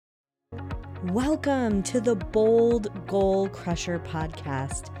Welcome to the Bold Goal Crusher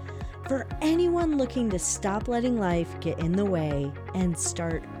podcast. For anyone looking to stop letting life get in the way and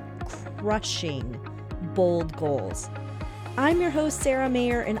start crushing bold goals. I'm your host, Sarah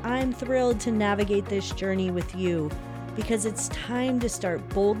Mayer, and I'm thrilled to navigate this journey with you because it's time to start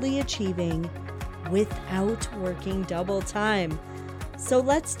boldly achieving without working double time. So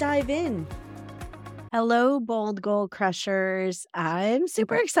let's dive in. Hello, Bold Goal Crushers. I'm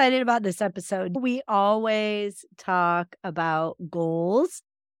super excited about this episode. We always talk about goals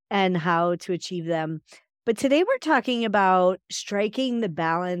and how to achieve them. But today we're talking about striking the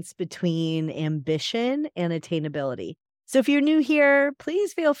balance between ambition and attainability. So if you're new here,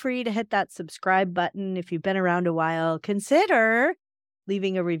 please feel free to hit that subscribe button. If you've been around a while, consider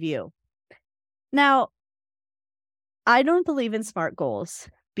leaving a review. Now, I don't believe in SMART goals,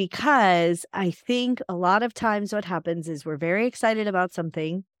 because I think a lot of times what happens is we're very excited about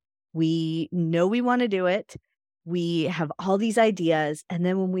something. We know we want to do it. We have all these ideas. And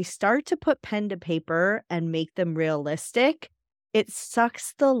then when we start to put pen to paper and make them realistic, it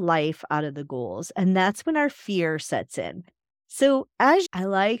sucks the life out of the goals. And that's when our fear sets in. So as I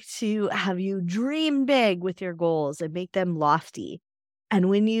like to have you dream big with your goals and make them lofty. And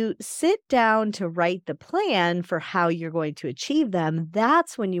when you sit down to write the plan for how you're going to achieve them,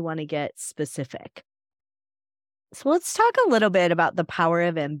 that's when you want to get specific. So let's talk a little bit about the power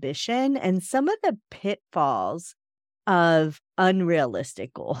of ambition and some of the pitfalls of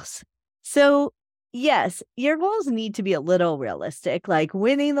unrealistic goals. So yes, your goals need to be a little realistic, like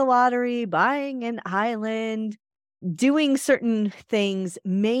winning the lottery, buying an island, doing certain things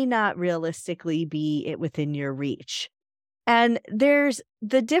may not realistically be within your reach. And there's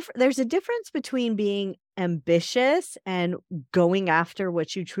a difference between being ambitious and going after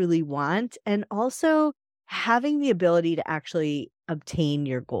what you truly want, and also having the ability to actually obtain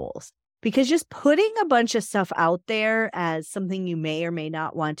your goals. Because just putting a bunch of stuff out there as something you may or may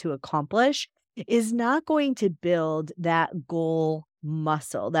not want to accomplish is not going to build that goal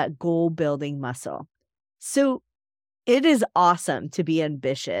muscle, that goal building muscle. So it is awesome to be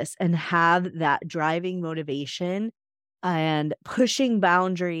ambitious and have that driving motivation and pushing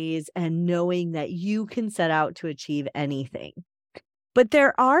boundaries and knowing that you can set out to achieve anything. But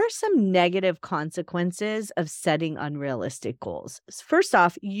there are some negative consequences of setting unrealistic goals. First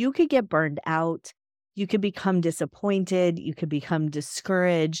off, you could get burned out. You could become disappointed. You could become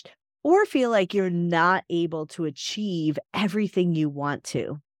discouraged or feel like you're not able to achieve everything you want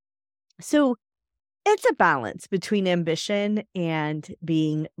to. So it's a balance between ambition and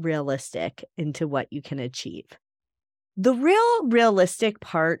being realistic into what you can achieve. The realistic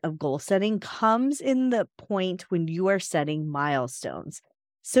part of goal setting comes in the point when you are setting milestones.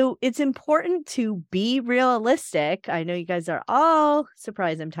 So it's important to be realistic. I know you guys are all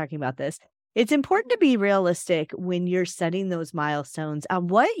surprised I'm talking about this. It's important to be realistic when you're setting those milestones on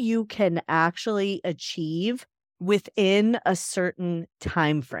what you can actually achieve within a certain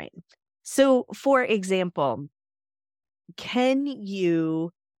time frame. So for example, can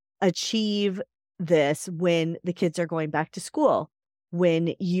you achieve this when the kids are going back to school,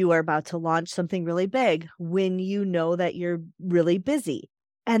 when you are about to launch something really big, when you know that you're really busy?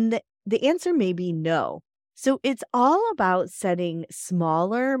 And the answer may be no. So it's all about setting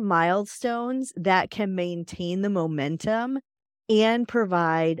smaller milestones that can maintain the momentum and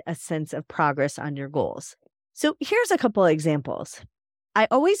provide a sense of progress on your goals. So here's a couple of examples. I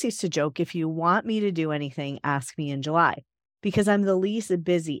always used to joke, if you want me to do anything, ask me in July, because I'm the least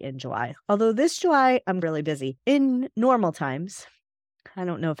busy in July. Although this July, I'm really busy. In normal times, I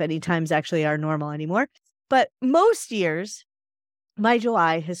don't know if any times actually are normal anymore, but most years, my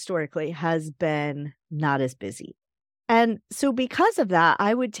July historically has been not as busy. And so because of that,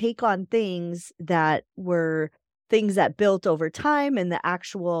 I would take on things that were things that built over time, and the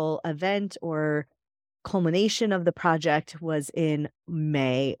actual event or culmination of the project was in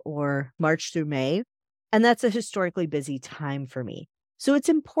May or March through May. And that's a historically busy time for me. So it's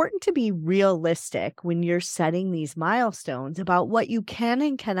important to be realistic when you're setting these milestones about what you can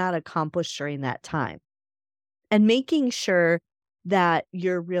and cannot accomplish during that time. And making sure that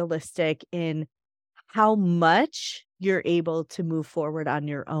you're realistic in how much you're able to move forward on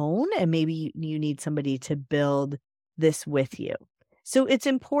your own. And maybe you need somebody to build this with you. So it's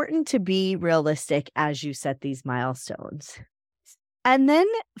important to be realistic as you set these milestones. And then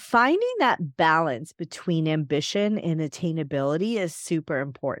finding that balance between ambition and attainability is super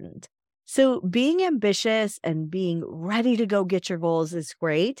important. So being ambitious and being ready to go get your goals is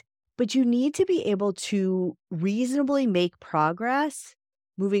great, but you need to be able to reasonably make progress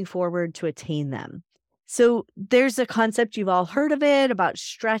moving forward to attain them. So there's a concept, you've all heard of it, about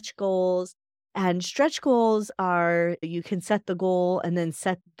stretch goals. And stretch goals are, you can set the goal and then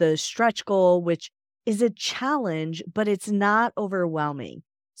set the stretch goal, which is a challenge, but it's not overwhelming.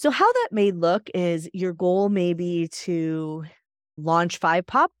 So how that may look is your goal may be to launch five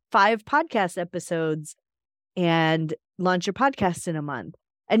podcast episodes and launch your podcast in a month.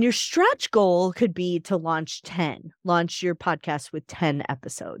 And your stretch goal could be to launch your podcast with 10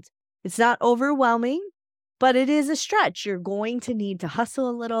 episodes. It's not overwhelming, but it is a stretch. You're going to need to hustle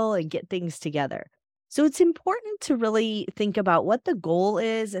a little and get things together. So it's important to really think about what the goal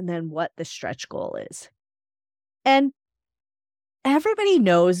is and then what the stretch goal is. And everybody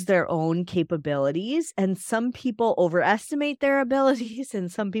knows their own capabilities, and some people overestimate their abilities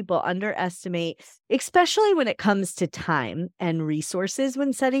and some people underestimate, especially when it comes to time and resources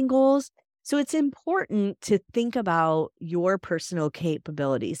when setting goals. So it's important to think about your personal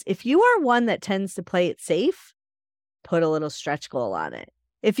capabilities. If you are one that tends to play it safe, put a little stretch goal on it.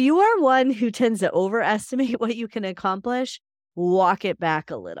 If you are one who tends to overestimate what you can accomplish, walk it back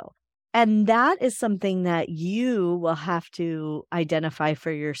a little. And that is something that you will have to identify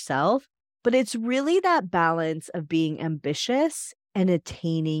for yourself. But it's really that balance of being ambitious and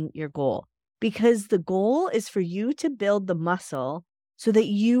attaining your goal, because the goal is for you to build the muscle so that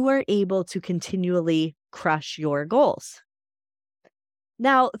you are able to continually crush your goals.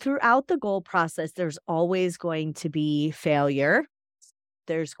 Now, throughout the goal process, there's always going to be failure.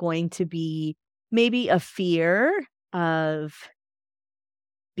 There's going to be maybe a fear of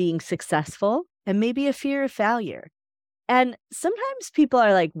being successful and maybe a fear of failure. And sometimes people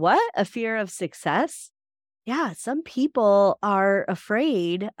are like, what? A fear of success? Yeah, some people are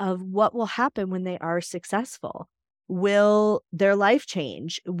afraid of what will happen when they are successful. Will their life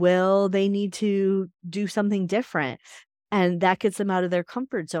change? Will they need to do something different? And that gets them out of their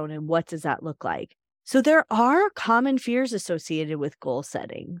comfort zone. And what does that look like? So there are common fears associated with goal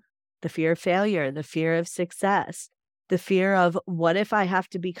setting: the fear of failure, the fear of success, the fear of what if I have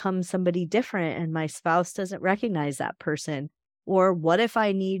to become somebody different and my spouse doesn't recognize that person? Or what if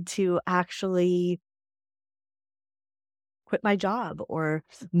I need to actually quit my job or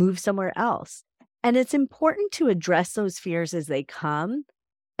move somewhere else? And it's important to address those fears as they come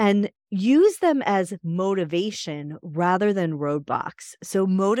and use them as motivation rather than roadblocks. So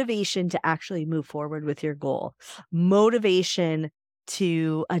motivation to actually move forward with your goal, motivation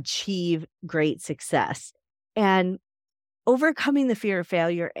to achieve great success. And overcoming the fear of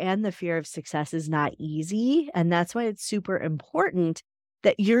failure and the fear of success is not easy. And that's why it's super important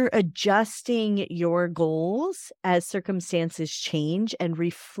that you're adjusting your goals as circumstances change and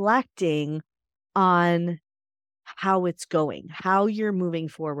reflecting on how it's going, how you're moving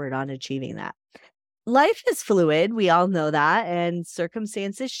forward on achieving that. Life is fluid. We all know that. And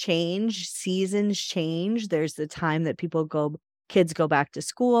circumstances change, seasons change. There's the time that kids go back to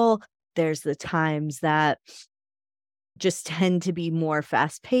school. There's the times that just tend to be more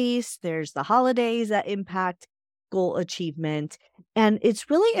fast paced. There's the holidays that impact goal achievement. And it's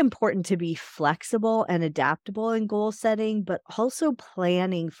really important to be flexible and adaptable in goal setting, but also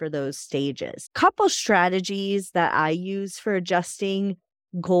planning for those stages. Couple strategies that I use for adjusting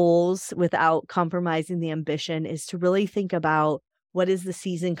goals without compromising the ambition is to really think about, what is the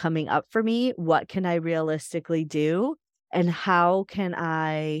season coming up for me? What can I realistically do? And how can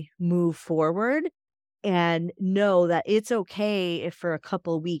I move forward? And know that it's okay if for a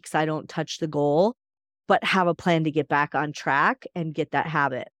couple of weeks I don't touch the goal, but have a plan to get back on track and get that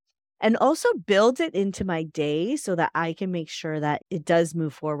habit. And also build it into my day so that I can make sure that it does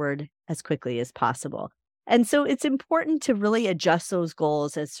move forward as quickly as possible. And so it's important to really adjust those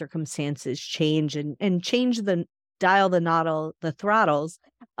goals as circumstances change and change the throttles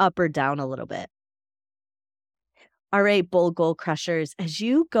up or down a little bit. All right, bold goal crushers, as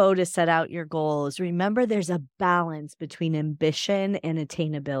you go to set out your goals, remember there's a balance between ambition and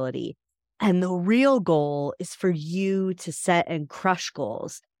attainability. And the real goal is for you to set and crush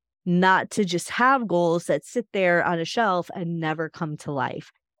goals, not to just have goals that sit there on a shelf and never come to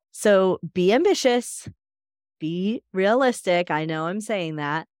life. So be ambitious, be realistic. I know I'm saying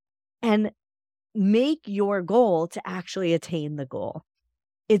that, and make your goal to actually attain the goal.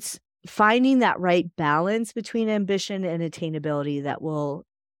 It's finding that right balance between ambition and attainability that will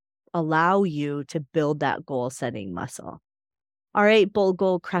allow you to build that goal setting muscle. All right, bold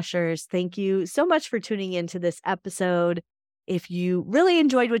goal crushers, thank you so much for tuning into this episode. If you really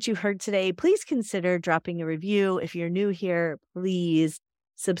enjoyed what you heard today, please consider dropping a review. If you're new here, please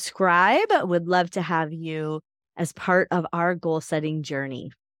subscribe. Would love to have you as part of our goal setting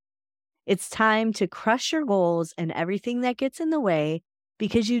journey. It's time to crush your goals and everything that gets in the way,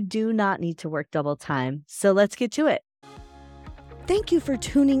 because you do not need to work double time. So let's get to it. Thank you for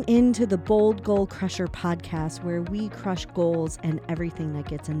tuning in to the Bold Goal Crusher podcast, where we crush goals and everything that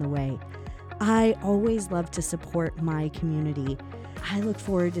gets in the way. I always love to support my community. I look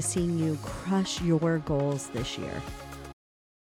forward to seeing you crush your goals this year.